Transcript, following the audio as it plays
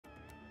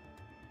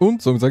Und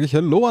somit sage ich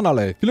Hallo an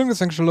alle. Vielen Dank, dass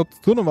ihr eingeschaltet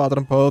habt zu einem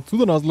weiteren Part zu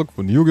der Nuzlocke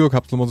von Yu-Gi-Oh!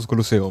 Monsters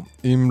Kolosseum.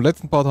 Im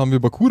letzten Part haben wir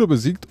Bakura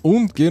besiegt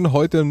und gehen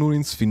heute nun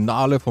ins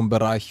Finale vom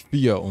Bereich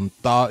 4. Und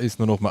da ist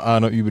nur noch mal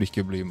einer übrig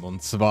geblieben.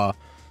 Und zwar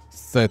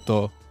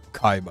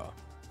Kaiba.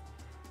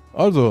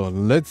 Also,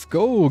 let's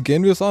go.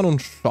 Gehen wir es an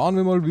und schauen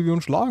wir mal, wie wir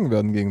uns schlagen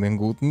werden gegen den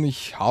Guten.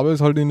 Ich habe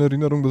es halt in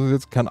Erinnerung, dass es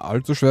jetzt kein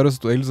allzu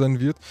schweres Duell sein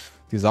wird.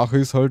 Die Sache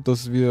ist halt,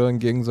 dass wir einen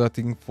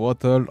gegenseitigen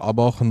Vorteil,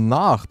 aber auch einen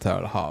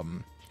Nachteil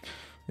haben.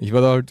 Ich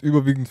werde halt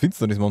überwiegend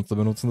Finsternismonster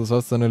benutzen, das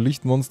heißt, seine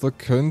Lichtmonster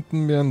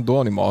könnten mir ein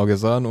Dorn im Auge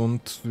sein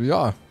und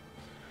ja,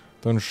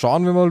 dann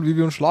schauen wir mal, wie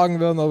wir uns schlagen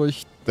werden, aber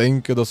ich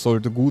denke, das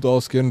sollte gut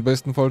ausgehen,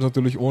 bestenfalls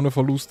natürlich ohne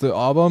Verluste,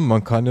 aber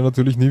man kann ja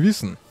natürlich nie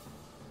wissen.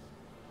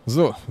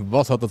 So,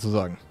 was hat er zu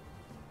sagen?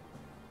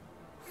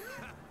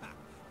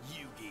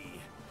 Yugi,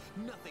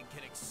 nothing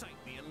can excite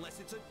me unless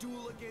it's a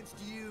duel against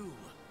you.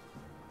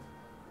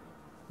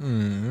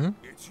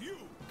 It's you,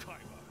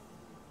 Kaiba.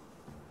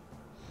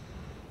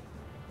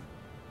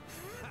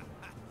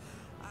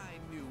 I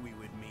knew we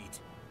would meet.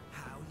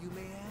 How, you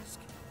may ask?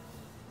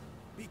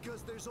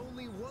 Because there's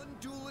only one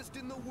duelist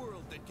in the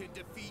world that can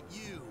defeat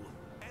you,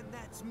 and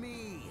that's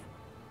me.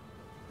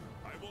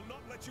 I will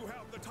not let you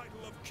have the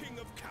title of King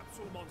of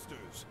Capsule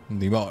Monsters.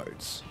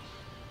 Niemals.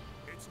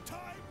 It's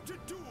time to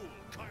duel,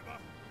 Kaiba.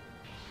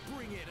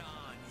 Bring it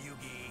on,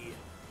 Yugi.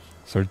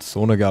 Ist halt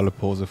so eine geile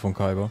Pose von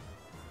Kaiba.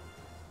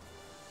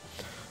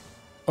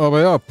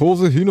 Aber ja,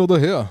 Pose hin oder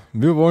her.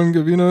 Wir wollen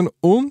gewinnen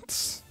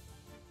und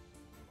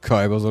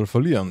Kaiba soll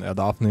verlieren. Er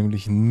darf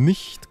nämlich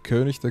nicht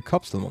König der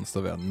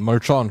Kapselmonster werden.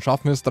 Mal schauen,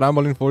 schaffen wir es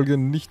dreimal in Folge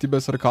nicht die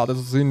bessere Karte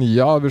zu ziehen?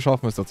 Ja, wir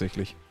schaffen es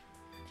tatsächlich.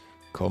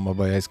 Komm,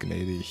 aber er ist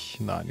gnädig.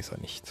 Nein, ist er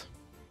nicht.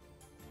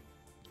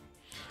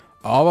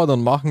 Aber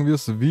dann machen wir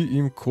es wie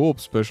im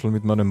Coop-Special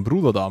mit meinem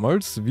Bruder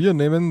damals. Wir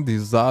nehmen die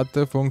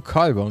Seite von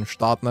Kaiba und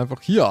starten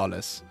einfach hier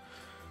alles.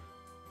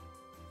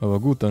 Aber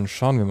gut, dann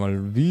schauen wir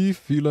mal, wie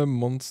viele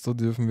Monster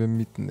dürfen wir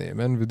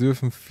mitnehmen. Wir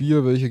dürfen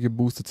 4, welche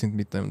geboostet sind,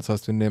 mitnehmen. Das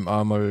heißt, wir nehmen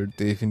einmal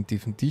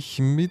definitiv dich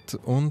mit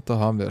und da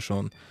haben wir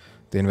schon.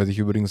 Den werde ich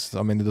übrigens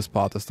am Ende des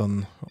Partes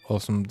dann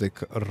aus dem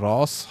Deck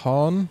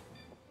raushauen.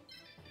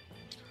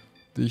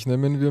 Dich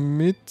nehmen wir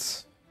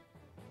mit.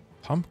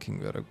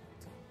 Pumpkin wäre gut.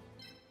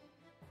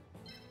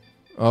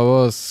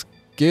 Aber es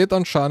geht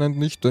anscheinend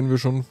nicht, denn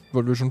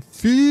weil wir schon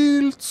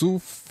viel zu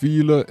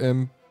viele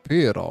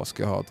MP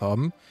rausgehaut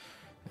haben.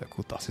 Ja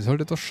gut, das ist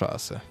halt etwas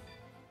scheiße.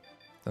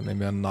 Dann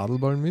nehmen wir einen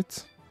Nadelball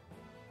mit.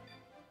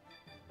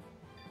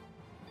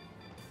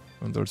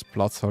 Und als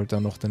Platzhalter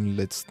noch den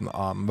letzten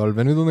Arm. Weil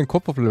wenn wir dann den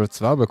Kopf auf Level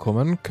 2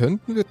 bekommen,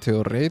 könnten wir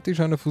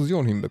theoretisch eine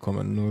Fusion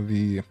hinbekommen. Nur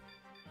wie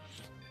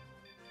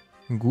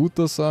gut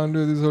das sein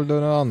wird, ist halt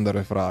eine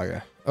andere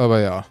Frage. Aber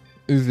ja,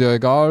 ist ja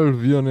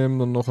egal. Wir nehmen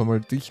dann noch einmal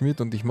dich mit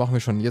und ich mache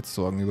mir schon jetzt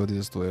Sorgen über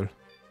dieses Duell.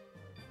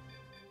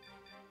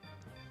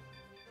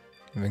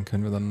 Wen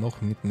können wir dann noch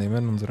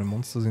mitnehmen? Unsere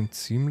Monster sind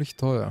ziemlich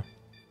teuer.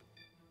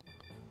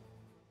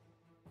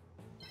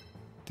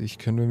 Dich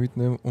können wir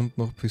mitnehmen und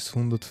noch bis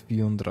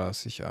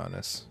 134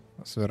 eines.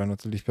 Das wäre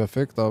natürlich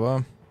perfekt,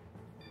 aber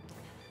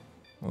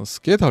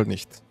das geht halt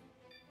nicht.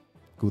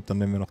 Gut, dann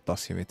nehmen wir noch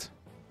das hier mit.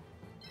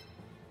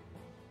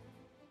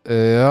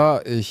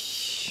 Ja,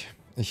 ich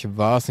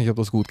weiß nicht, ob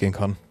das gut gehen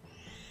kann.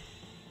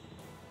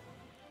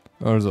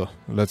 Also,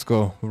 let's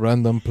go.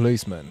 Random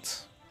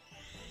Placement.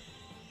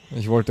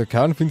 Ich wollte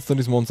kein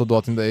Finsternismonster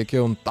dort in der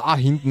Ecke und da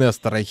hinten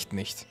erst recht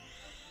nicht.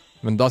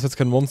 Wenn das jetzt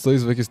kein Monster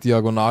ist, welches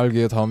diagonal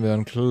geht, haben wir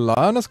ein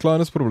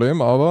kleines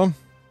Problem, aber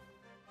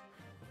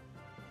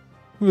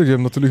wir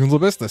geben natürlich unser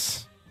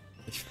Bestes.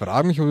 Ich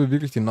frage mich, ob wir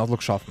wirklich den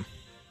Nuzlocke schaffen.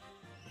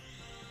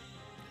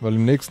 Weil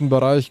im nächsten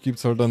Bereich gibt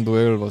es halt ein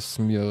Duell, was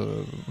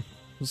mir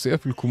sehr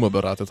viel Kummer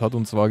bereitet hat,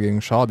 und zwar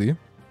gegen Shadi.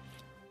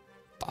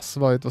 Das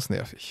war etwas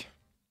nervig.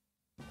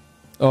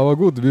 Aber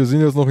gut, wir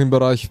sind jetzt noch im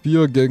Bereich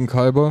 4 gegen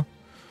Kaiba.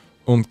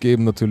 Und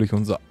geben natürlich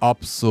unser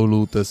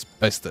absolutes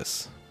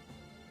Bestes.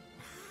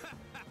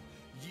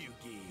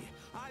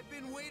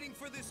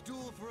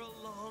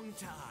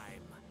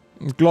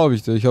 Glaube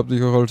ich dir, ich habe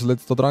dich auch als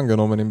letzter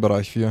drangenommen im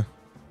Bereich 4.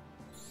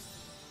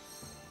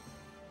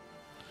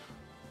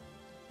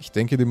 Ich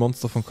denke, die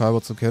Monster von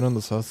Kaiba zu kennen,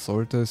 das heißt,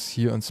 sollte es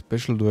hier ein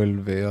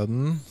Special-Duell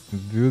werden,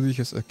 würde ich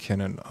es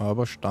erkennen.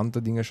 Aber Stand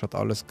der Dinge schaut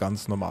alles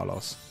ganz normal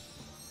aus.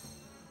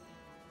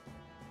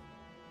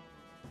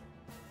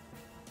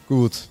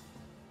 Gut.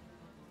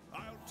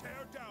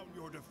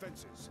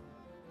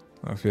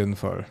 Auf jeden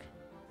Fall.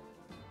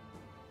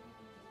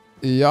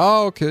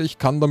 Ja, okay, ich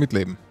kann damit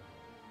leben.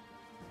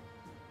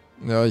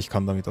 Ja, ich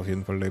kann damit auf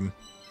jeden Fall leben.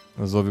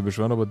 Also, wir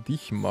beschwören aber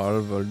dich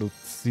mal, weil du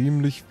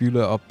ziemlich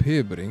viele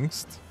AP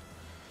bringst.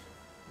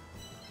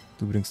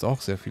 Du bringst auch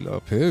sehr viele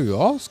AP.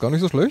 Ja, ist gar nicht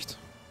so schlecht.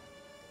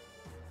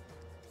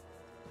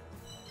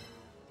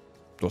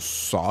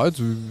 Das sah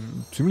jetzt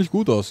ziemlich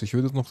gut aus. Ich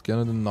würde jetzt noch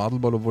gerne den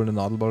Nadelball, obwohl den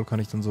Nadelball kann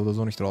ich dann so oder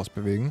so nicht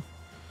rausbewegen.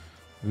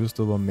 Wirst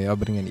du aber mehr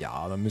bringen?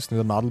 Ja, dann müssen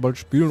wir den Nadelball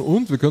spielen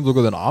und wir können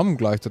sogar den Arm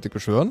gleichzeitig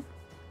beschwören.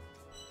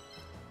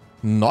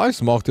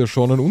 Nice, macht ja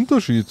schon einen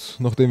Unterschied,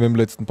 nachdem wir im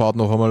letzten Part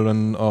noch einmal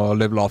ein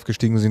Level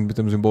aufgestiegen sind mit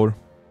dem Symbol.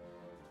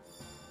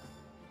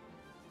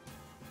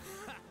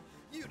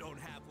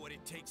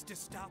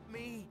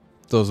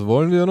 Das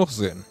wollen wir ja noch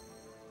sehen.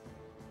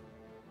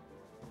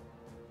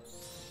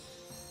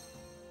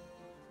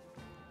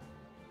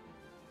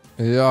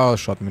 Ja,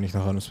 schaut mir nicht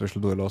nach einem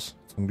Special Duell aus.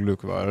 Zum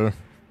Glück, weil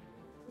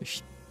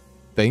ich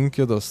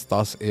denke, dass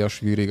das eher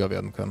schwieriger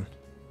werden kann.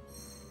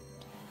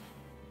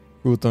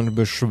 Gut, dann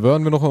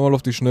beschwören wir noch einmal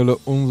auf die Schnelle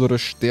unsere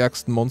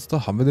stärksten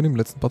Monster. Haben wir den im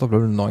letzten Part auf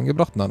Level 9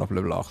 gebracht? Nein, auf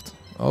Level 8.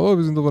 Aber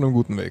wir sind auf einem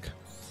guten Weg.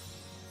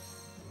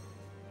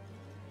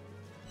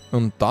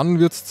 Und dann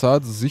wird es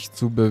Zeit, sich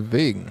zu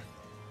bewegen.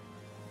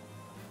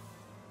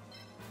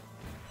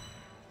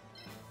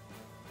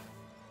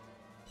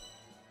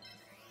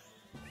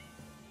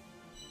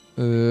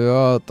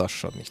 Ja, das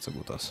schaut nicht so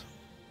gut aus.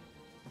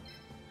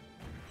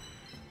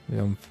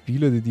 Wir haben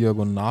viele, die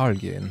diagonal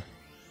gehen.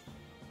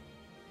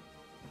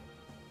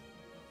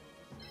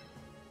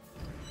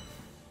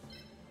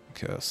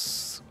 Okay,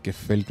 das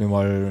gefällt mir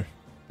mal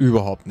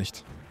überhaupt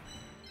nicht.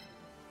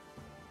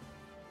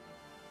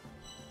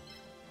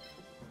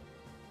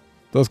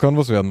 Das kann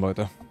was werden,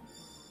 Leute.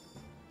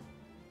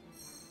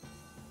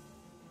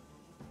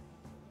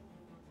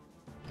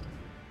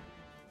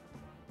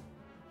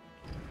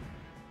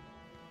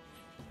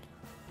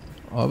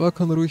 Aber er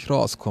kann ruhig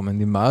rauskommen.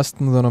 Die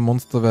meisten seiner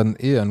Monster werden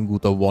eh ein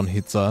guter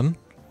One-Hit sein.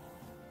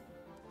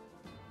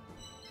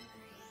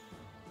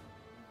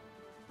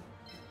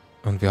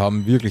 Und wir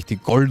haben wirklich die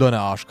goldene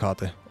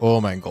Arschkarte.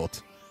 Oh mein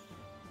Gott.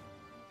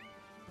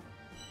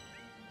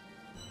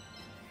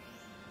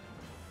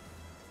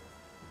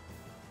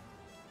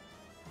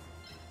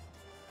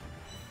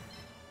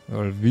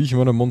 Weil wie ich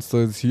meine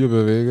Monster jetzt hier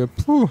bewege,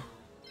 puh.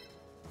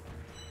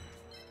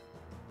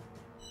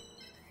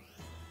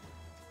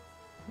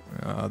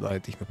 Ja, da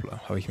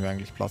habe ich mir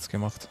eigentlich Platz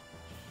gemacht.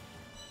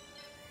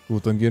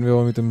 Gut, dann gehen wir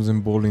aber mit dem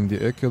Symbol in die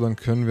Ecke. Dann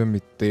können wir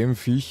mit dem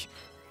Viech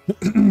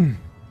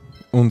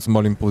uns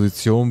mal in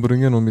Position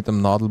bringen und mit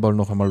dem Nadelball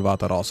noch einmal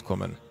weiter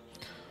rauskommen.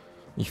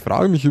 Ich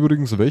frage mich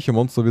übrigens, welche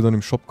Monster wir dann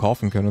im Shop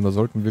kaufen können. Da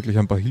sollten wirklich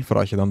ein paar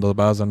hilfreiche dann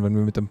dabei sein, wenn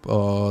wir mit dem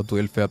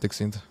Duell fertig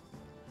sind.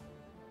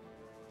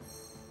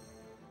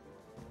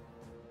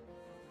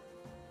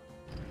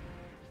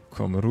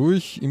 Komm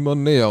ruhig immer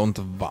näher.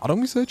 Und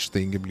warum ist er jetzt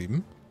stehen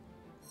geblieben?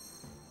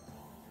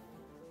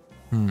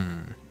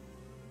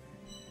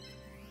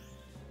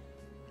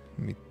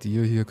 Mit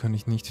dir hier kann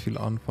ich nicht viel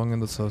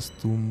anfangen. Das heißt,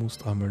 du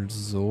musst einmal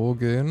so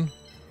gehen.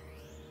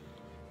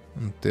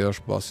 Und der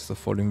Spaß ist da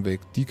voll im Weg.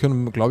 Die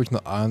können, glaube ich,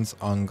 nur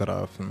eins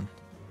angreifen.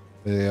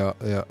 Ja.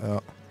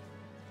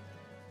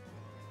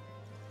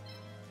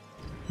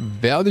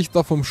 Werde ich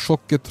da vom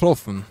Schock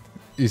getroffen?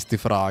 Ist die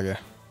Frage.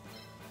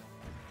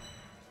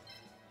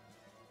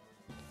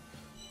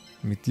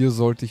 Mit dir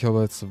sollte ich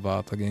aber jetzt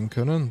weitergehen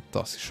können.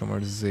 Das ist schon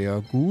mal sehr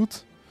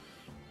gut.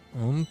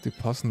 Und die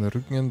passende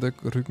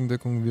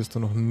Rückendeckung wirst du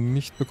noch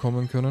nicht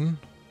bekommen können.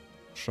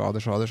 Schade.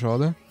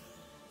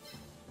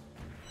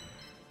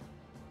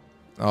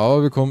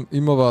 Aber wir kommen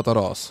immer weiter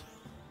raus.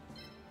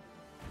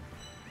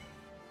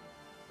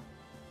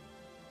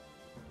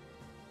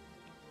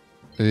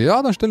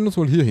 Ja, dann stellen wir uns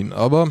mal hier hin.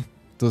 Aber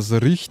das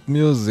riecht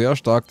mir sehr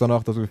stark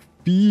danach, dass wir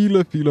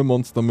viele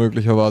Monster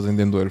möglicherweise in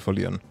dem Duell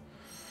verlieren.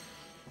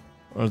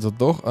 Also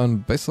doch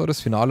ein besseres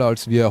Finale,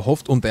 als wir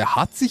erhofft. Und er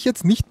hat sich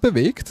jetzt nicht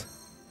bewegt.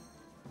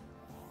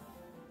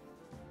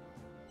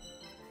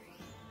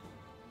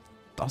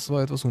 Das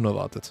war etwas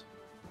unerwartet.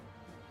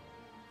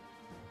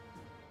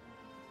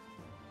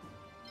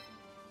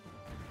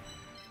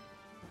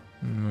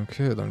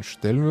 Okay, dann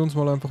stellen wir uns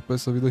mal einfach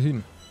besser wieder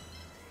hin.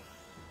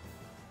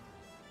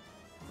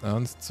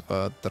 1,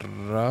 2,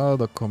 3,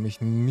 da komme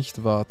ich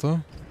nicht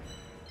weiter.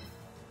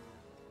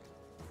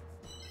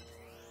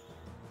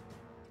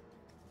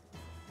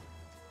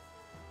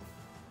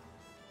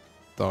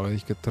 Da werde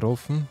ich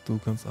getroffen. Du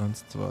kannst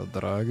 1, 2,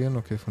 3 gehen.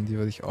 Okay, von dir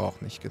werde ich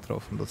auch nicht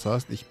getroffen. Das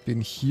heißt, ich bin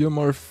hier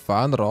mal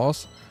fein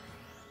raus.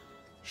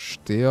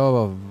 Stehe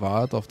aber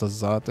weit auf der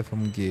Seite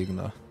vom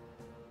Gegner.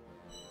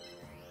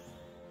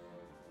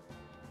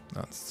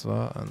 1,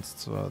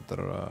 2,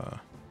 3.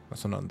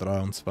 Also nein,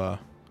 3 und 2.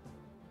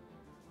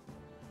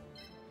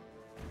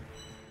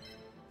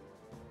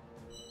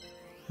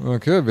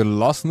 Okay, wir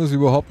lassen es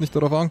überhaupt nicht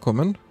darauf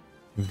ankommen.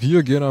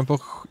 Wir gehen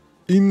einfach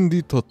in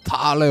die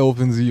totale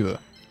Offensive.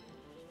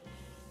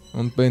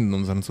 Und beenden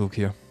unseren Zug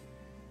hier.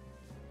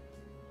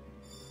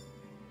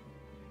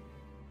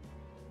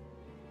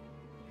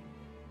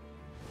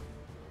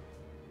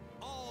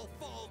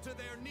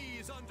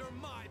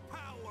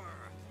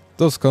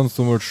 Das kannst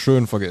du mal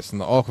schön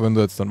vergessen, auch wenn du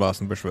jetzt den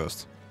Weißen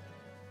beschwörst.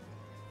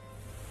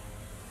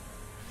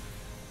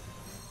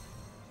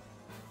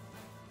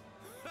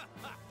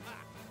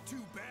 Too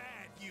bad,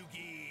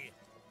 Yugi.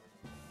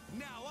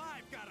 Now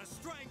I've got a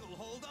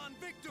stranglehold on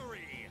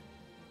victory.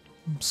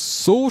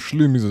 So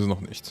schlimm ist es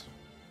noch nicht.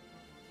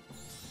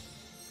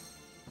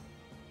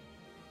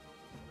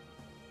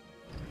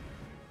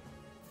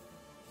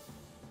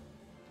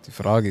 Die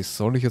Frage ist,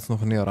 soll ich jetzt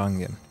noch näher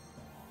rangehen?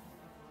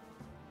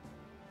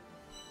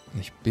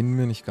 Ich bin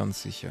mir nicht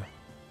ganz sicher.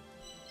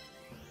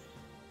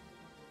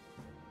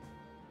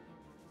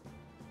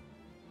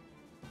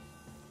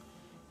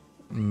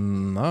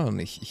 Nein, Nein,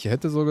 ich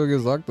hätte sogar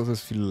gesagt, dass es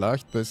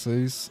vielleicht besser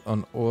ist,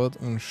 an Ort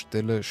und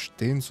Stelle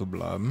stehen zu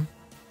bleiben.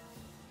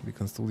 Wie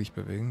kannst du dich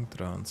bewegen?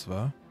 3 und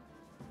 2.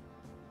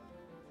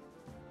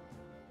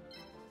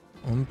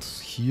 Und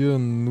hier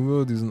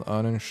nur diesen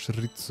einen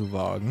Schritt zu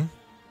wagen.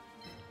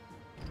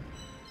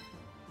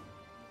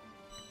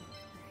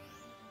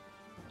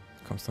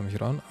 Kommst du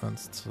mich ran?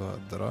 1, 2,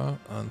 3.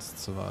 1,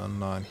 2.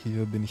 Nein,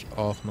 hier bin ich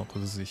auch noch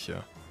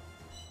sicher.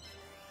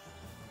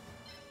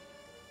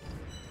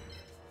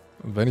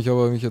 Wenn ich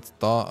aber mich jetzt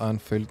da ein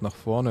Feld nach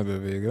vorne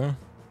bewege,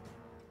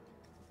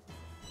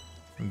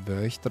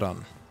 wäre ich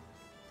dran.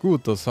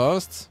 Gut, das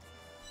heißt,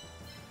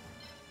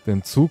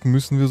 den Zug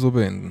müssen wir so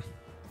beenden.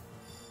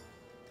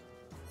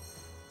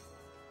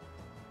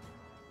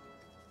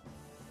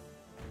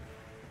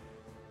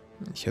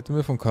 Ich hätte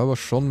mir von Kaiba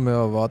schon mehr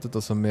erwartet,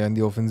 dass er mehr in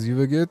die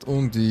Offensive geht.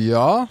 Und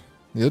ja,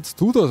 jetzt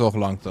tut er es auch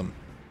langsam.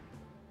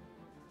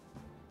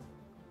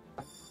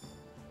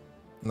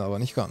 Aber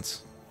nicht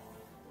ganz.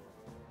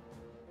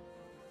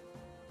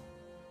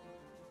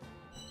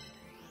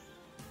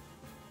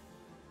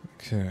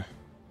 Okay.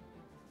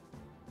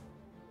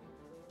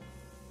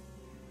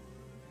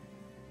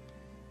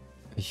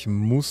 Ich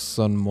muss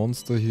sein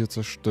Monster hier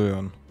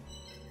zerstören.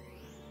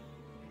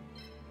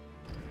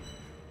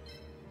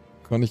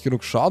 Kann ich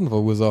genug Schaden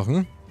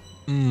verursachen?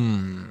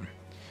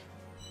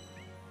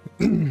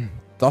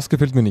 Das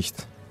gefällt mir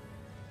nicht.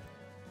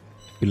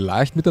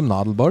 Vielleicht mit dem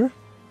Nadelball?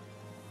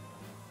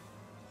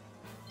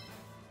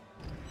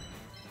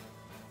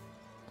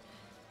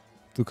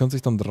 Du kannst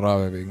dich dann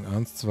 3 bewegen.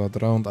 1, 2,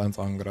 3 und 1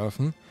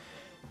 angreifen.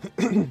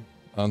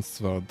 1,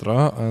 2,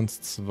 3,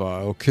 1,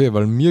 2. Okay,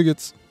 weil mir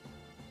geht's...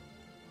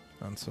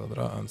 1, 2,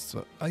 3, 1,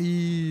 2.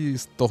 Ai,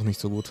 ist doch nicht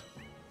so gut.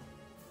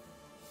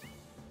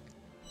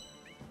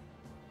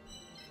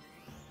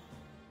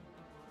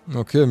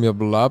 Okay, mir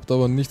bleibt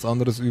aber nichts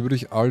anderes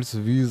übrig,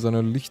 als wie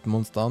seine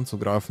Lichtmonster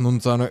anzugreifen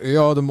und seine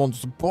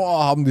Erde-Monster.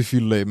 Boah, haben die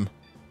viel Leben.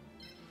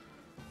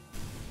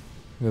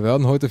 Wir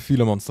werden heute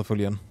viele Monster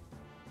verlieren.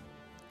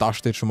 Das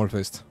steht schon mal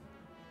fest.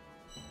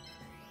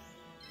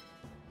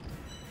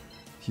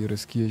 Hier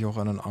riskiere ich auch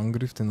einen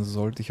Angriff, den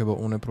sollte ich aber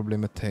ohne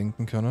Probleme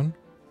tanken können.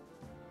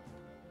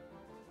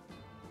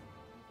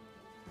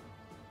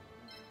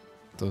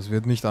 Das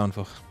wird nicht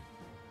einfach.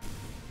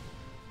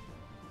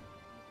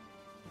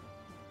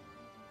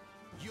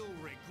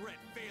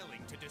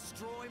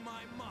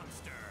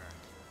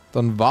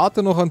 Dann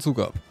warte noch ein Zug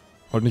ab.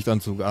 Halt nicht ein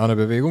Zug, eine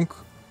Bewegung.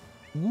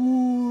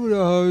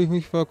 Da habe ich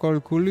mich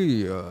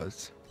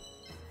verkalkuliert.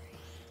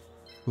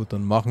 Gut,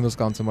 dann machen wir das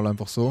Ganze mal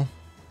einfach so.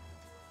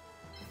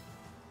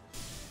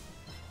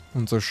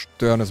 Und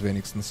zerstören es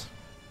wenigstens.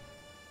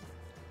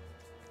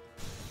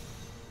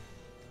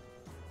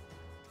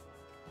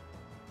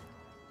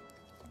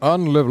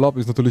 Ein Level Up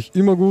ist natürlich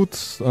immer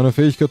gut. Eine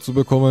Fähigkeit zu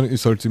bekommen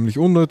ist halt ziemlich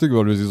unnötig,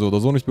 weil wir sie so oder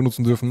so nicht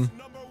benutzen dürfen.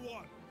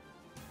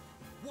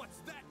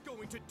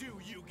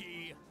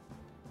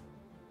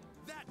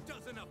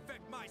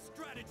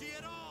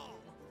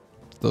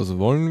 Das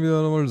wollen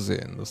wir mal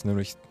sehen. Das ist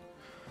nämlich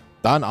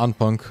dein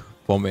Anfang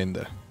vom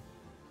Ende.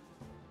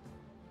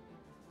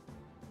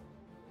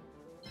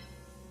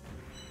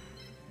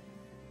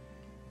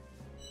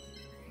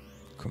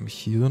 Komme ich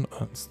hier dann?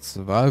 1,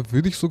 2.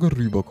 Würde ich sogar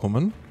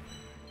rüberkommen.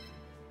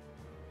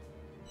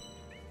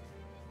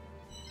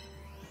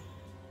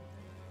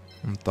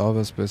 Und da wäre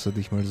es besser,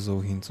 dich mal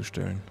so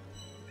hinzustellen.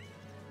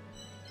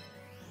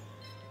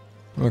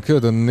 Okay,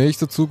 der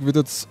nächste Zug wird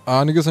jetzt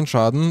einiges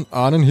entscheiden.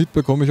 Einen Hit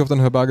bekomme ich auf den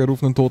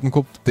herbeigerufenen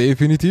Totenkopf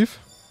definitiv.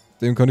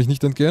 Dem kann ich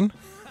nicht entgehen.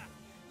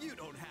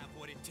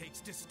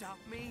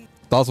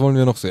 Das wollen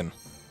wir noch sehen.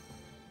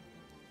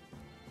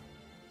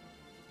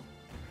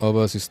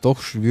 Aber es ist doch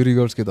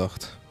schwieriger als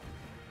gedacht.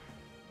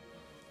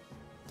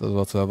 Das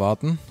war zu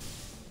erwarten.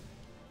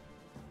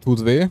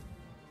 Tut weh.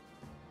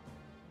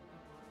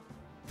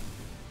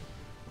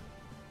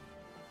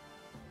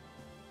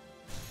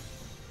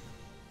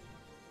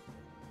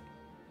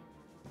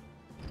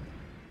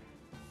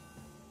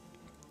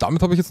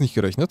 Damit habe ich jetzt nicht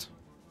gerechnet.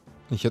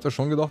 Ich hätte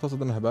schon gedacht, dass er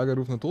den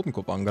herbeigerufenen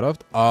Totenkopf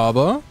angreift,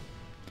 aber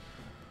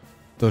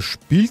das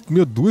spielt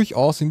mir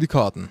durchaus in die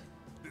Karten.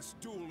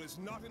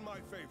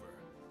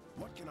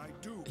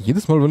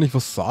 Jedes Mal, wenn ich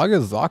was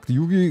sage, sagt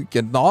Yugi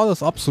genau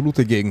das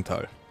absolute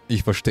Gegenteil.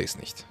 Ich verstehe es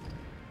nicht.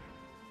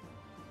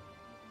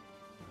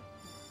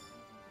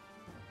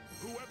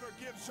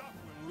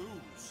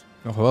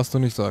 Ach, was du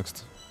nicht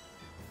sagst.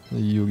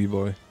 Yugi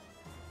Boy.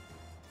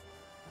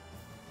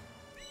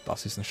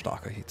 Das ist ein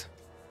starker Hit.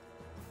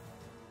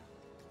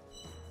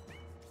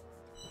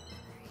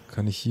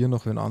 Kann ich hier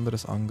noch wen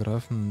anderes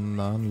angreifen?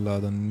 Nein,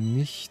 leider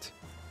nicht.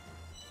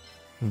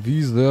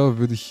 Wie sehr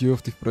würde ich hier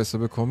auf die Fresse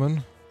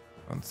bekommen?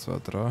 1, 2,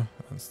 3,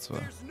 1, 2.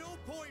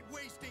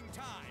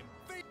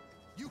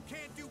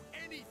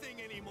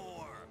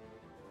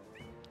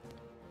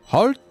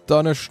 Halt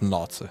deine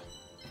Schnauze.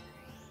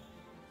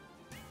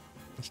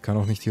 Ich kann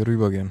auch nicht hier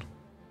rüber gehen.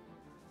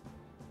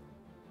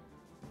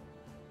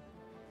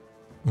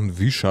 Und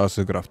wie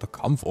scheiße greift der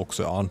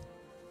Kampfochse an?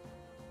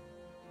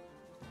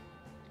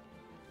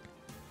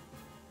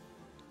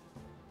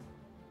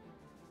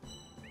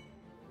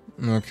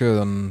 Okay,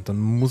 dann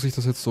muss ich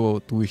das jetzt so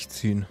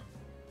durchziehen.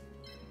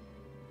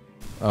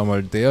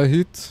 Einmal der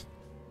Hit.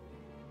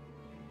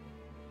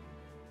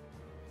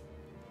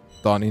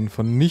 Dann ihn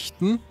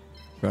vernichten.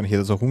 Ich meine, ich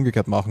hätte das auch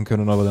umgekehrt machen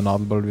können, aber der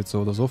Nadelball wird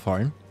so oder so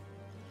fallen.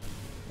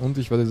 Und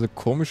ich werde diese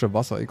komische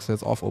Wasserechse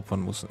jetzt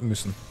aufopfern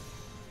müssen.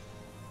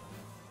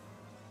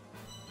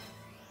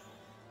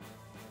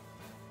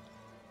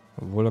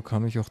 Obwohl, er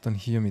kann mich auch dann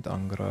hier mit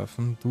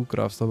angreifen. Du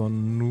greifst aber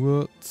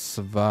nur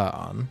 2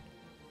 an.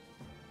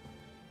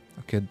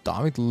 Okay,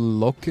 damit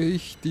locke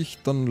ich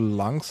dich dann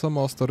langsam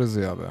aus der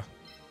Reserve.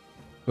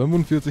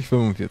 45,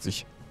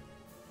 45.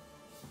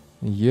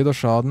 Jeder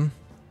Schaden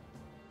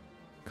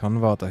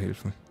kann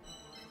weiterhelfen.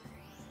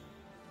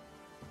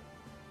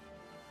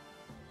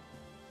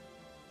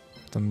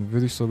 Dann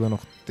würde ich sogar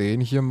noch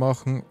den hier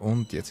machen.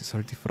 Und jetzt ist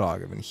halt die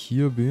Frage, wenn ich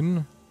hier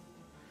bin,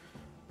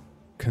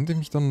 könnte ich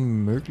mich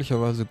dann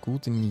möglicherweise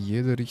gut in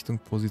jede Richtung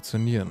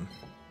positionieren.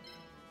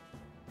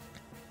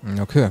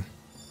 Okay.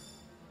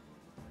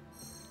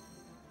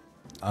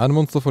 Ein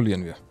Monster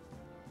verlieren wir.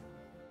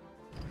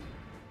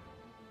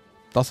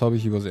 Das habe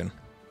ich übersehen.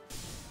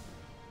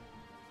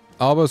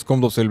 Aber es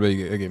kommt aufs selbe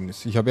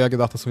Ergebnis. Ich habe eher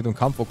gedacht, dass er mit dem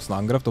Kampfochsen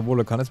angreift, obwohl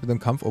er kann jetzt mit dem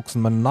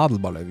Kampfochsen meinen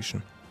Nadelball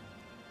erwischen.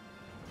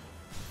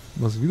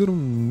 Was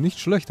wiederum nicht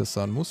schlechtes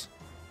sein muss.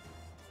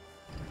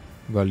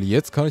 Weil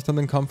jetzt kann ich dann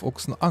den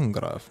Kampfochsen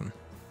angreifen.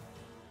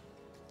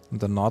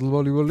 Und der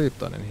Nadelball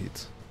überlebt einen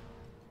Hit.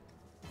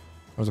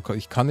 Also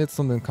ich kann jetzt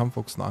dann den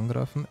Kampfochsen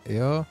angreifen.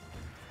 Er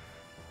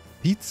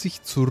zieht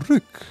sich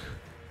zurück.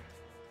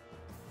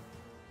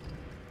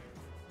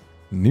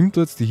 Nimmt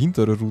jetzt die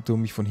hintere Route,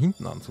 um mich von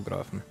hinten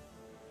anzugreifen.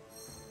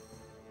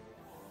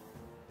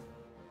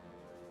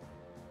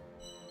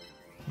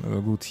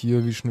 Aber gut, hier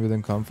erwischen wir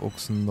den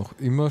Kampfochsen noch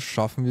immer.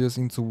 Schaffen wir es,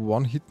 ihn zu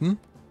one-hitten?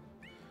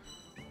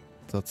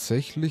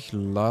 Tatsächlich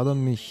leider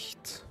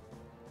nicht.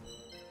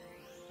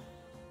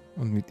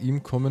 Und mit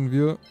ihm kommen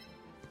wir...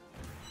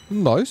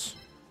 Nice.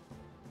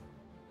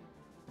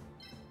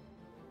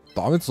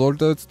 Damit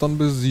sollte er jetzt dann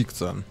besiegt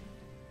sein.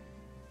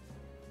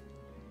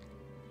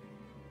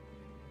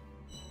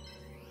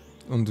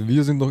 Und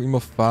wir sind noch immer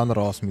fein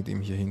raus mit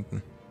ihm hier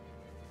hinten.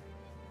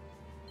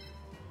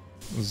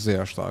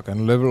 Sehr stark.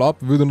 Ein Level Up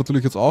würde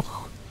natürlich jetzt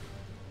auch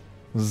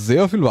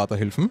sehr viel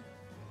weiterhelfen.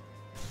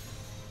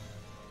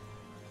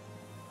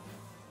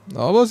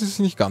 Aber es ist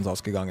nicht ganz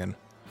ausgegangen.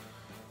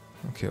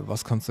 Okay,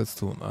 was kannst du jetzt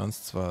tun?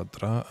 1, 2,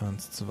 3,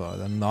 1, 2.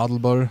 Der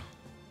Nadelball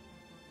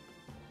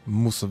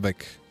muss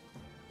weg.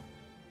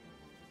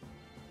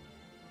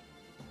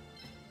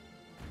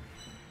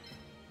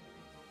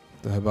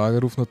 Der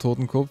herbeigerufene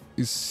Totenkopf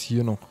ist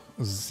hier noch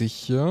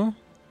sicher.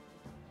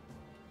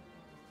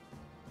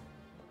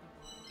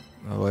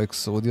 Aber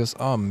Exodias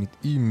Arm, mit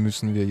ihm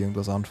müssen wir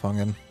irgendwas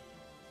anfangen.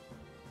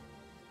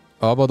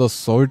 Aber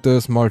das sollte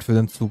es mal für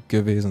den Zug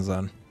gewesen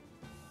sein.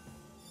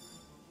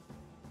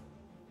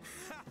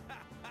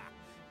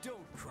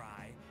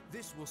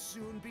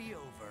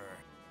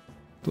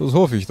 Das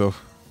hoffe ich doch.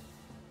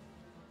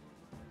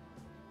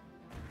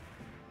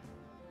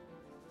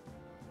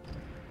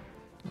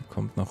 Er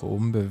kommt nach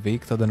oben,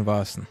 bewegt er den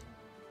Weißen.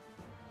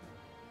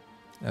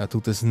 Er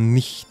tut es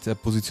nicht, er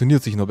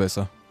positioniert sich nur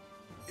besser.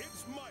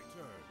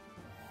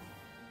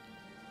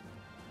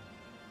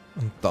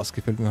 Und das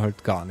gefällt mir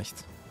halt gar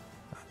nicht.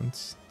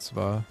 1,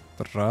 2,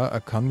 3.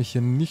 Er kann mich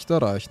hier nicht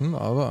erreichen,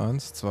 aber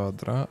 1, 2,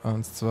 3,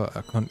 1, 2.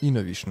 Er kann ihn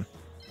erwischen.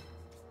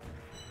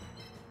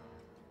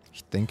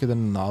 Ich denke,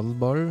 den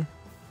Nadelball...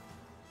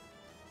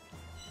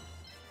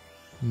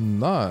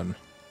 Nein.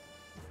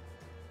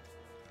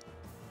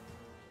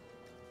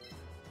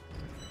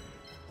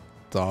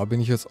 Da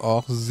bin ich jetzt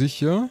auch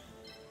sicher.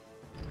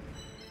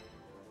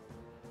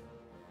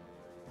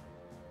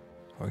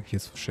 Habe ich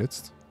jetzt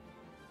verschätzt?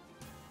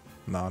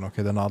 Nein,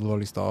 okay, der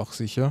Nadelball ist da auch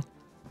sicher.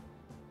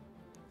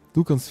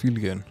 Du kannst viel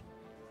gehen.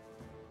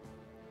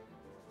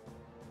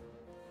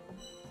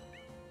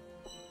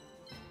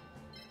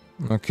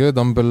 Okay,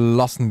 dann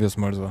belassen wir es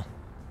mal so.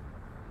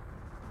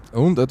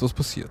 Und etwas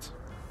passiert.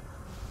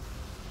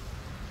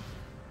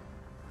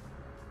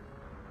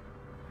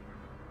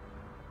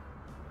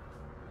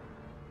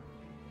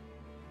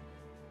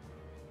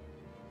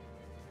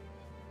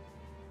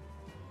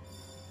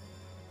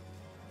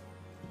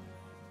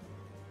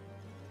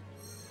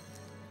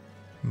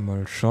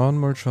 Mal schauen,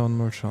 mal schauen,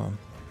 mal schauen.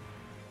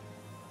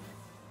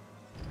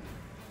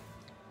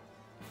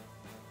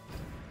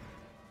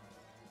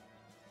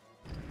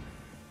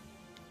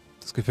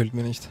 Das gefällt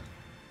mir nicht.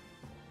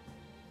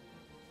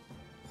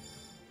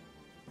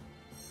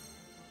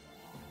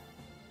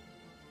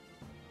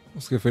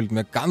 Das gefällt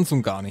mir ganz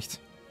und gar nicht.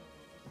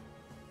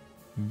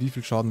 Wie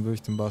viel Schaden würde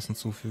ich dem Basen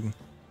zufügen?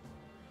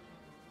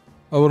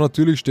 Aber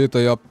natürlich steht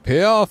er ja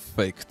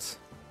perfekt.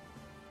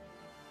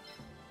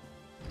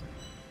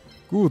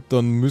 Gut,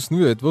 dann müssen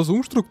wir etwas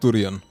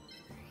umstrukturieren.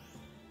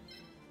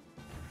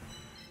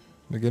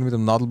 Wir gehen mit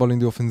dem Nadelball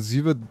in die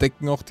Offensive,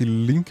 decken auch die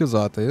linke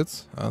Seite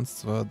jetzt. 1,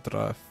 2,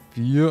 3,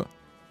 4.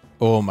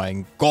 Oh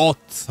mein Gott,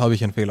 habe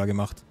ich einen Fehler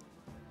gemacht.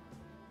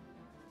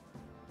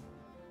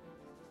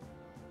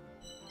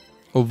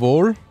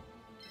 Obwohl,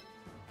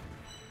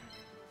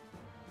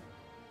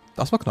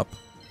 Das war knapp.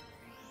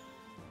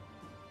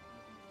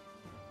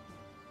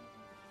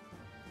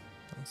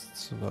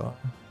 1, 2,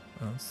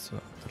 1, 2,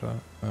 3,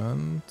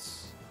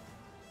 1.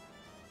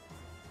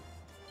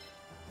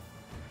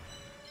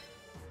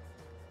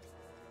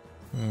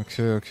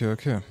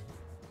 Okay.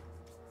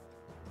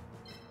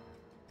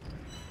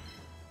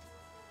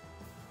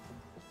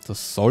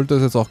 Das sollte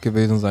es jetzt auch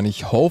gewesen sein.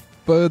 Ich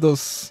hoffe,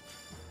 dass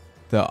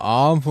der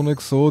Arm von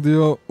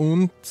Exodia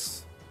und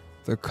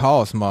der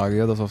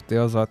Chaosmagier das auf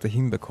der Seite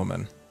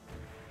hinbekommen.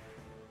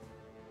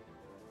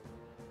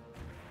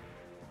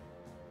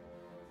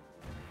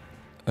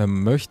 Er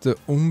möchte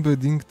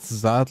unbedingt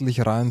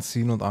seitlich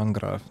reinziehen und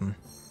angreifen.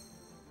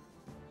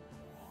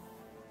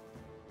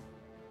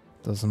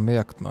 Das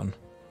merkt man.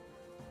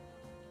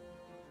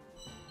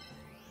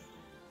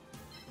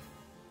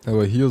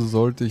 Aber hier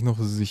sollte ich noch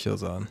sicher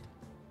sein.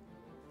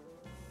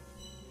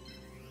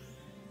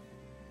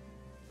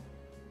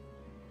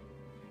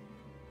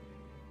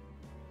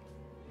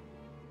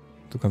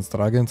 Du kannst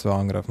 3 gegen 2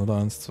 angreifen, oder?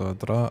 1, 2,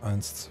 3,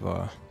 1,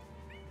 2.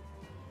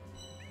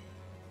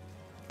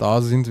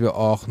 Da sind wir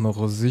auch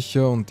noch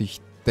sicher und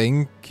ich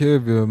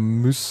denke, wir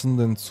müssen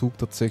den Zug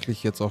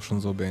tatsächlich jetzt auch schon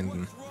so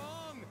beenden.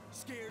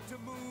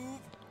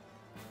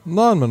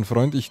 Nein, mein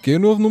Freund, ich gehe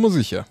nur auf Nummer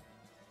sicher.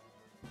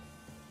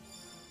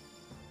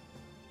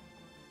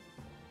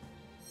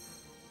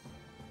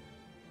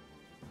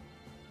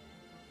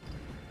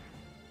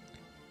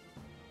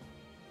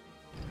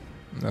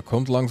 Er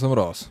kommt langsam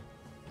raus.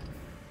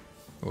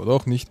 Oder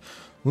auch nicht.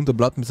 Und er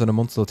bleibt mit seinem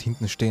Monster dort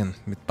hinten stehen.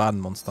 Mit beiden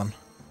Monstern.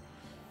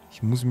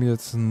 Ich muss mir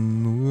jetzt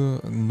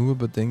nur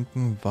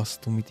bedenken,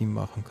 was du mit ihm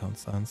machen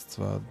kannst. 1,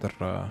 2,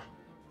 3.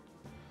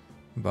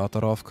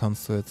 Darauf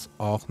kannst du jetzt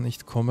auch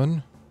nicht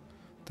kommen.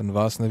 Den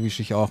Vasen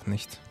erwische ich auch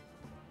nicht.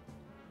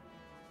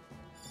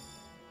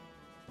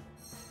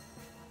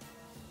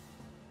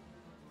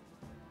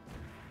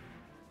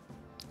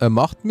 Er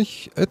macht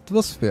mich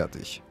etwas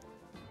fertig.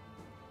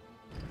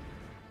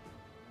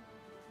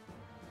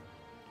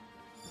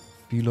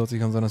 Viel hat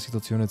sich an seiner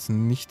Situation jetzt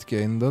nicht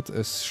geändert.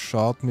 Es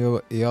schaut mir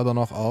aber eher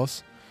danach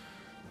aus.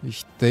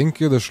 Ich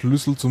denke, der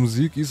Schlüssel zum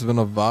Sieg ist, wenn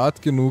er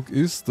weit genug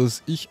ist,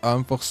 dass ich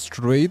einfach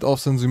straight auf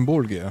sein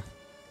Symbol gehe.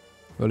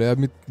 Weil er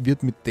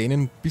wird mit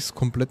denen bis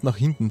komplett nach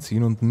hinten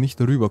ziehen und nicht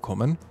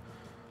rüberkommen.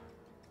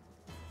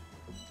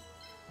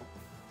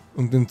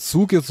 Und den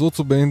Zug jetzt so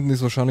zu beenden,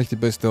 ist wahrscheinlich die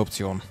beste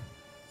Option.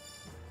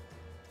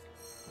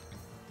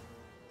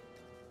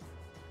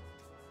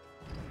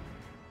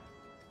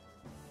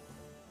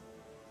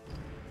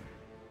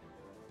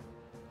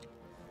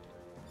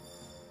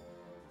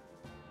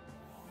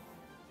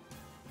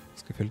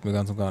 Das gefällt mir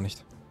ganz und gar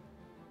nicht.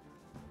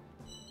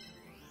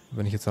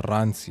 Wenn ich jetzt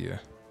reinziehe.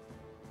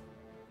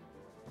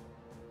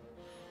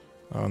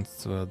 1,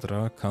 2,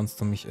 3, kannst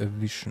du mich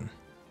erwischen.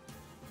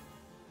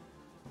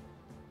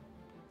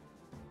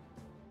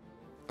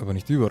 Aber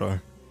nicht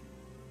überall.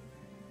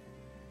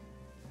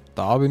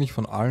 Da bin ich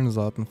von allen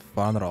Seiten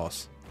fein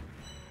raus.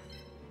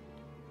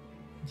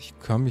 Ich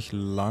kann mich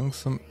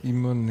langsam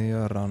immer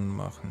näher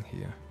ranmachen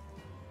hier.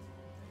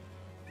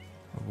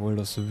 Obwohl,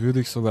 das würde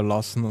ich sogar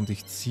lassen und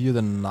ich ziehe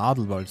den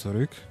Nadelball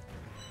zurück.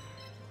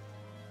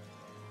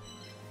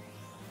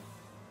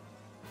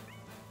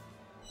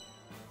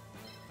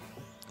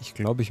 Ich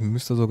glaube, ich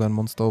müsste sogar ein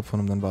Monster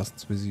opfern, um den Vasen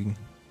zu besiegen.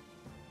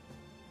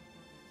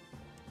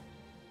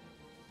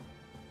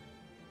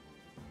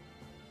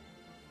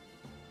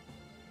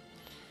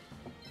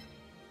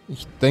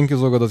 Ich denke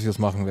sogar, dass ich das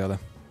machen werde.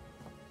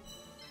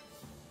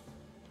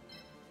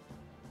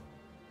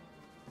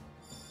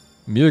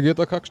 Mir geht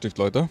der Kackstift,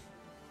 Leute.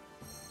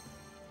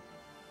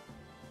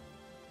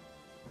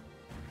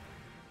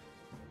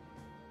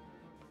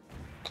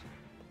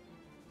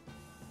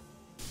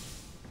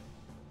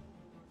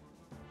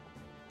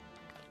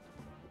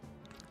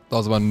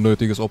 Das war ein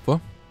nötiges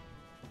Opfer.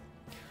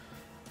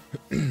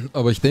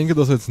 Aber ich denke,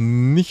 dass er jetzt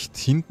nicht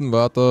hinten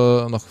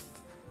weiter nach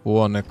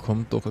vorne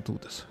kommt, doch er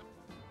tut es.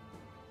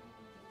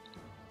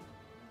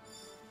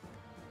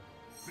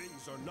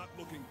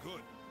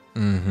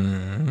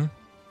 Mhm.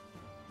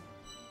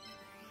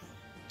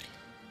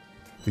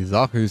 Die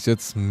Sache ist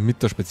jetzt,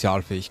 mit der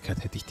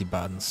Spezialfähigkeit hätte ich die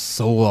beiden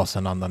so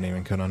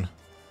auseinandernehmen können.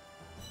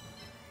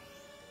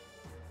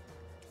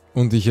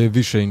 Und ich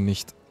erwische ihn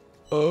nicht.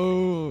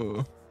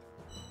 Oh.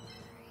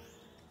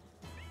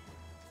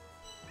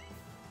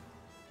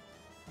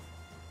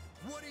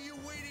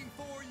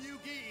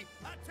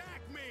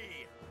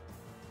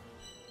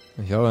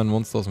 Ich habe ein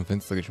Monster aus dem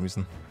Fenster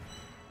geschmissen.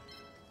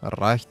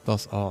 Reicht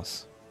das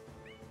aus?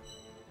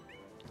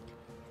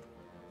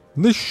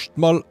 Nicht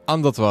mal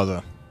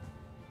ansatzweise.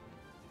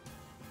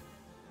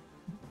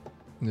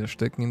 Wir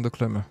stecken in der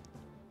Klemme.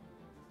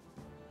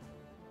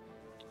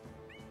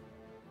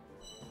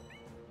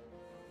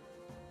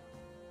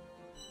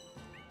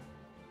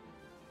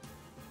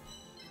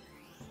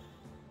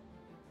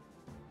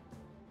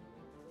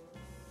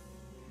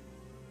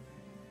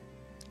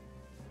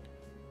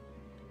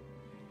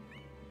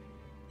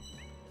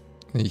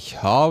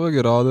 Ich habe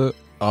gerade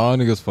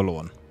einiges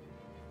verloren.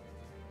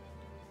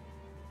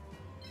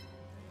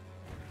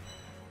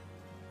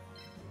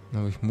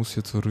 Aber ich muss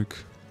hier zurück.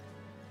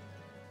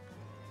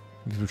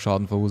 Wie viel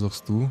Schaden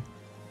verursachst du?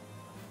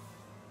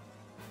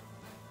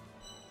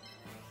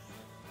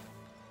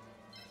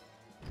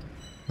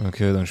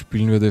 Okay, dann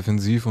spielen wir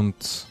defensiv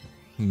und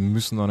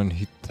müssen einen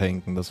Hit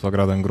tanken. Das war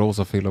gerade ein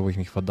großer Fehler, wo ich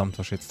mich verdammt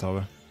verschätzt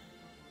habe.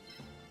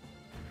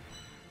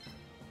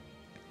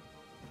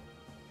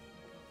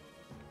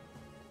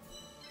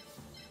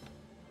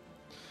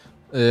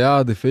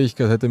 Ja, die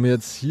Fähigkeit hätte mir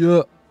jetzt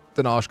hier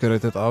den Arsch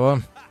gerettet,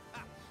 aber...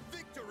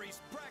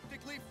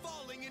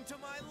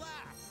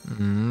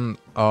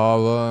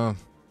 aber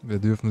wir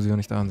dürfen sie ja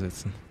nicht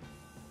ansetzen.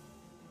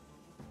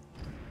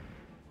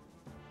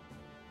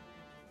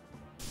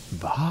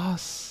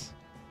 Was?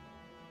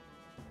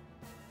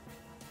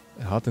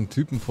 Er hat den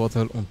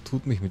Typenvorteil und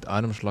tut mich mit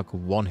einem Schlag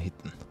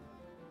one-hitten.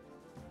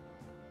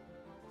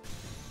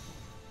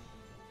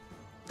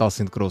 Das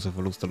sind große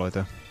Verluste,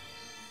 Leute.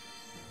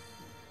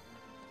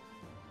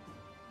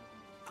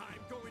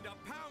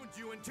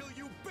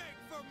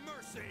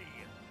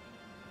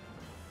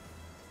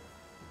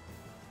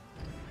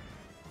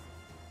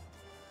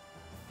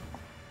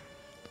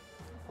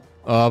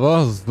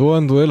 Aber so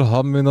ein Duell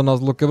haben wir in der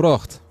Nuzlocke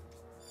gebracht.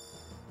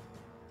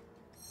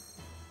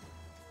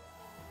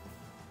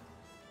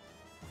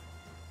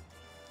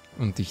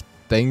 Und ich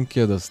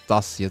denke, dass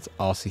das jetzt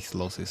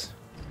aussichtslos ist.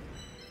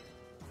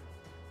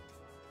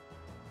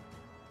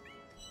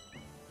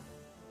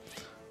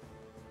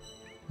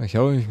 Ich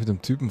habe mich mit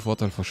dem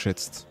Typenvorteil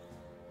verschätzt.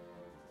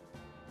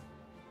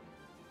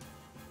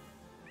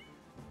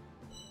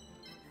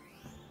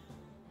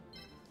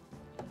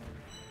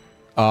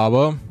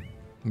 Aber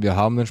wir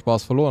haben den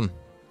Spaß verloren.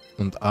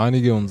 Und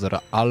einige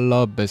unserer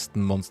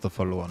allerbesten Monster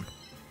verloren.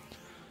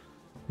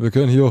 Wir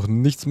können hier auch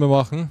nichts mehr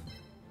machen.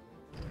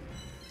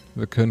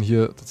 Wir können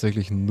hier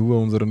tatsächlich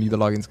nur unsere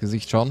Niederlage ins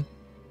Gesicht schauen.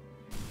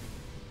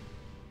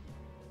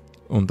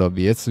 Und ab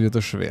jetzt wird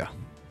es schwer.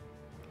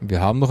 Wir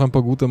haben noch ein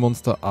paar gute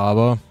Monster,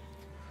 aber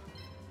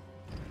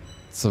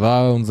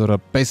zwei unserer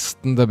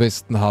Besten der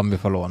Besten haben wir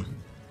verloren.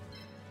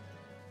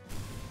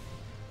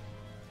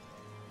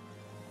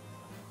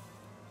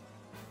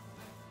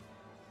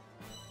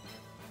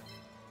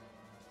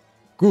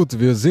 Gut,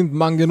 wir sind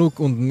Mann genug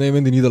und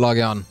nehmen die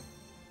Niederlage an.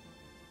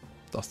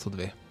 Das tut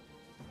weh.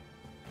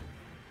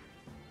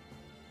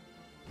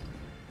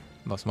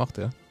 Was macht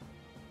er?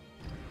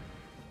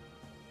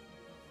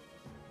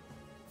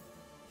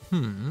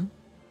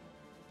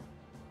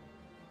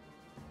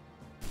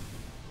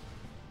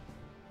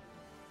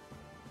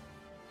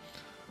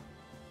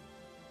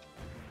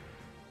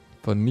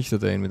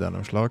 Vernichtet er ihn mit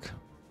einem Schlag?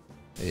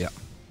 Ja.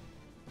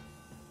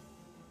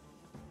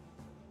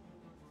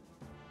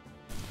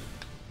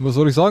 Was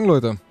soll ich sagen,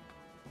 Leute?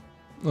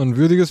 Ein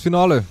würdiges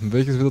Finale,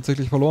 welches wir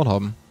tatsächlich verloren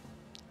haben.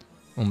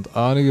 Und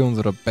einige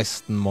unserer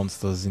besten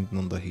Monster sind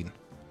nun dahin.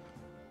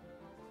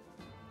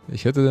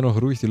 Ich hätte dir noch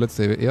ruhig die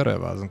letzte Ehre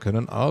erweisen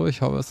können, aber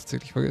ich habe es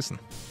tatsächlich vergessen.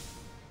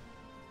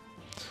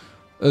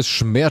 Es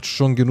schmerzt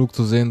schon genug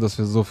zu sehen, dass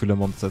wir so viele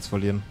Monster jetzt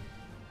verlieren.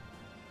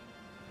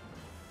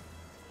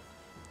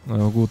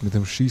 Na gut, mit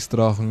dem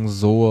Schießdrachen,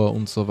 Soa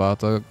und so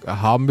weiter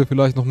haben wir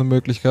vielleicht noch eine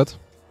Möglichkeit.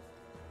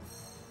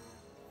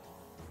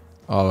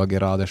 Aber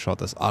gerade schaut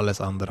es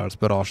alles andere als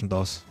berauschend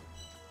aus.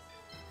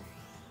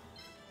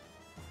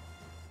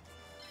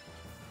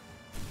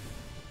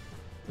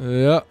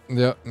 Ja.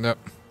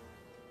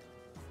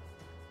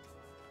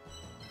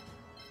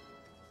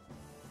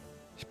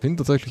 Ich bin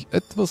tatsächlich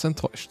etwas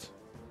enttäuscht.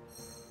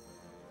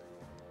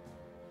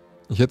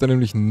 Ich hätte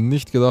nämlich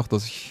nicht gedacht,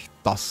 dass ich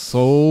das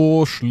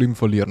so schlimm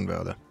verlieren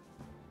werde.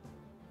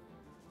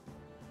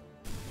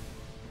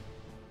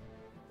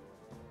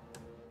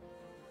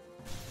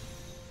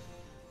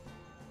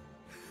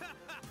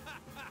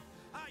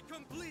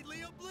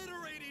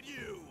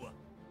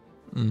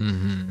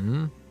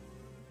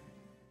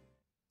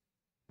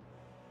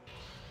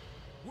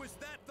 Was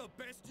that the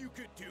best you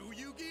could do,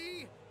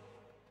 Yugi?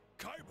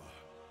 Kaiba,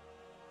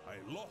 I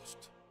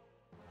lost.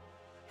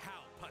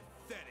 How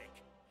pathetic.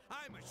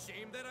 I'm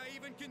ashamed that I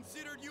even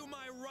considered you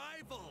my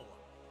rival.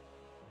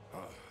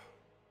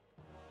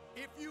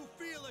 If you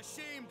feel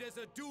ashamed as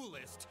a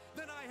duelist,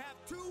 then I have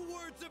 2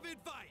 words of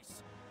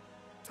advice.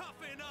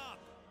 Toughen up.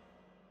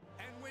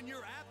 And when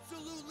you're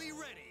absolutely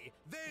ready,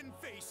 then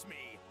face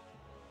me.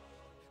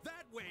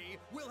 That way,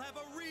 we'll have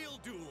a real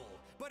duel.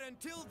 But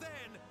until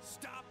then,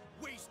 stop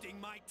wasting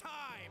my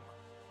time.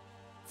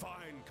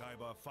 Fine,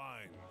 Kaiba,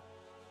 fine.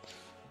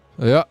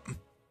 Ja,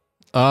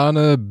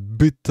 eine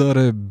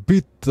bittere,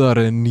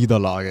 bittere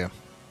Niederlage.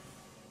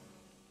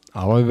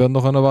 Aber wir werden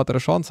noch eine weitere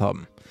Chance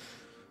haben.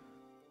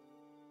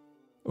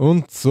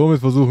 Und somit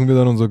versuchen wir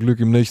dann unser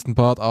Glück im nächsten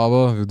Part,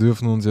 aber wir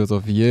dürfen uns jetzt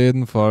auf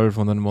jeden Fall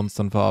von den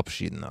Monstern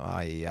verabschieden.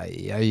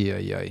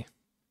 Eieieiei.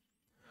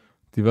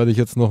 Die werde ich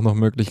jetzt noch nach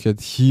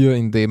Möglichkeit hier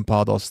in dem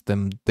Part aus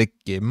dem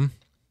Deck geben.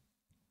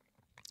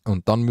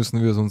 Und dann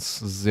müssen wir es uns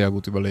sehr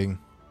gut überlegen.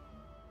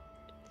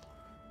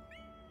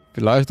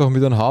 Vielleicht auch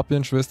mit den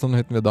Harpien-Schwestern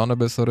hätten wir da eine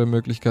bessere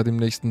Möglichkeit im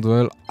nächsten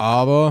Duell,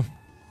 aber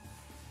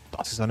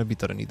das ist eine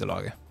bittere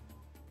Niederlage.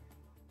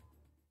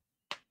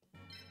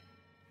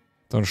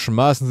 Dann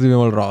schmeißen sie mir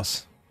mal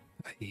raus.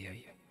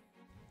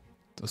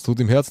 Das tut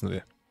im Herzen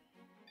weh.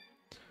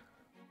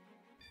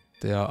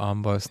 Der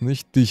Arm war es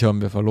nicht. Dich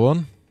haben wir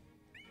verloren.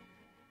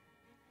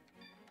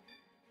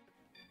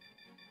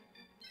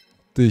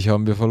 Dich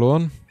haben wir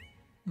verloren.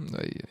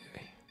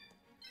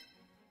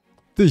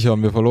 Dich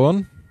haben wir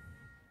verloren.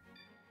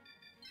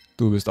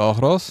 Du bist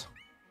auch raus.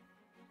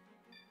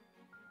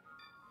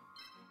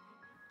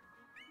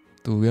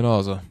 Du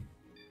genauso.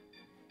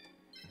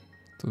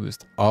 Du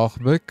bist auch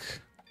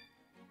weg.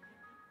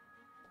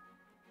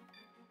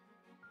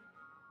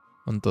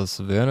 Und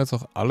das wären jetzt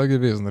auch alle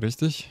gewesen,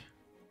 richtig?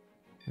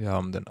 Wir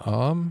haben den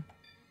Arm.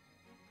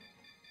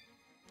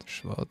 Den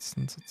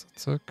schwarzen, zack, zack,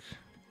 zack.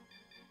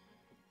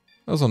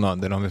 Also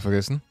nein, den haben wir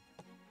vergessen.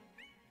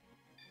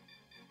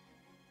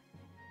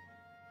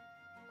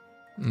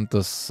 Und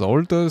das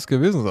sollte es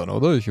gewesen sein,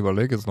 oder? Ich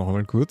überlege jetzt noch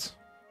einmal kurz.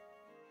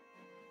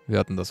 Wir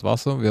hatten das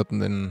Wasser, wir hatten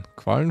den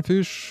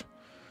Quallenfisch.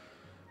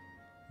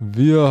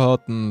 Wir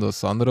hatten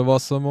das andere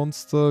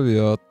Wassermonster,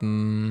 wir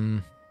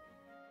hatten...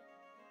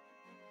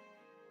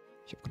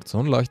 Ich habe gerade so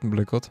einen leichten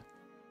Blick gehabt.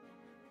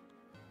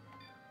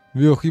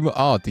 Wie auch immer...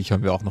 Ah, dich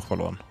haben wir auch noch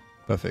verloren.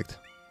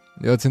 Perfekt.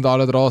 Jetzt sind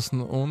alle draußen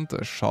und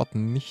es schaut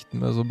nicht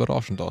mehr so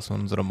berauschend aus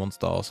von unserer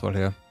Monsterauswahl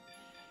her.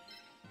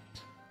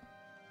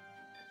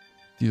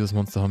 Dieses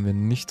Monster haben wir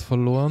nicht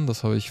verloren.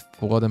 Das habe ich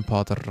vor dem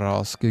Part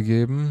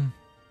rausgegeben.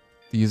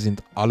 Die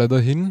sind alle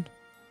dahin.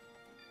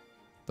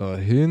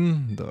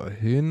 Dahin,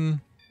 dahin.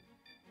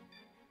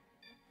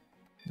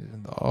 Die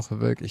sind auch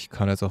weg. Ich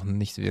kann jetzt auch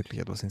nicht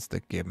wirklich etwas ins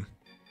Deck geben.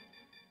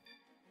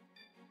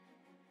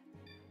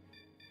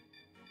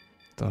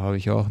 Da habe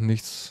ich auch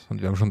nichts.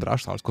 Und wir haben schon 3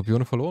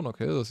 Stahlskorpione verloren.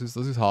 Okay, das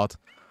ist hart.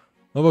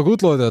 Aber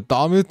gut, Leute.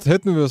 Damit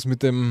hätten wir es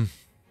mit dem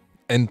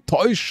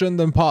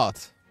enttäuschenden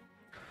Part.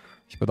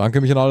 Ich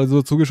bedanke mich an alle, die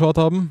so zugeschaut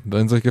haben.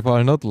 Wenn es euch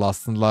gefallen hat,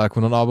 lasst ein Like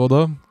und ein Abo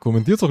da.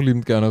 Kommentiert auch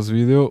liebend gerne das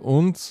Video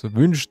und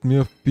wünscht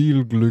mir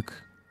viel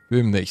Glück für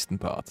den nächsten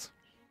Part.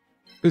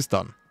 Bis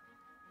dann.